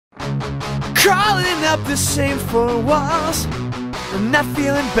Crawling up the same four walls and not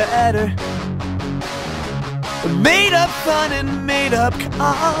feeling better. Made up fun and made up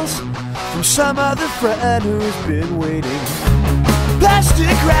calls from some other friend who's been waiting.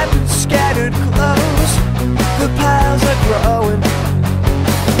 Plastic wrapped and scattered clothes, the piles are growing.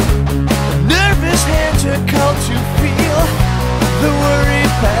 A nervous hands are cold to feel. The worry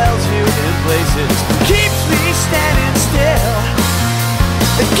pals you in places, keeps me standing still.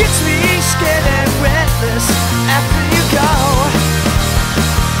 It gets me scared and reckless after you go.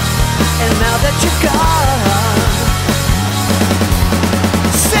 And now that you're gone,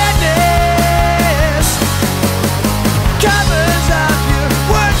 sadness covers up your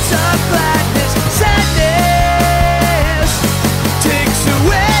words of gladness. Sadness takes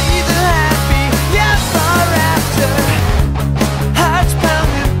away the happy ever after. Hearts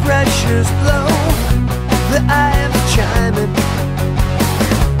pounding, pressures low, the eye of the chiming.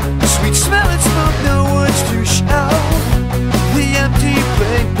 Sweet smelling smoke, no words to show. The empty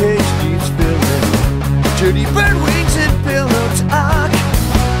blank page needs filling. Dirty bird wings and pillow talk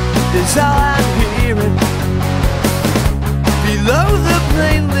is all I'm hearing. Below the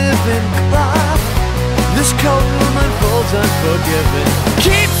plain living cloth, this cold room unfolds unforgiving.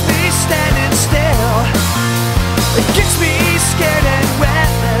 Keeps me standing still. It gets me scared and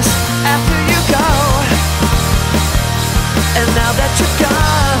reckless after you go. And now that you're gone,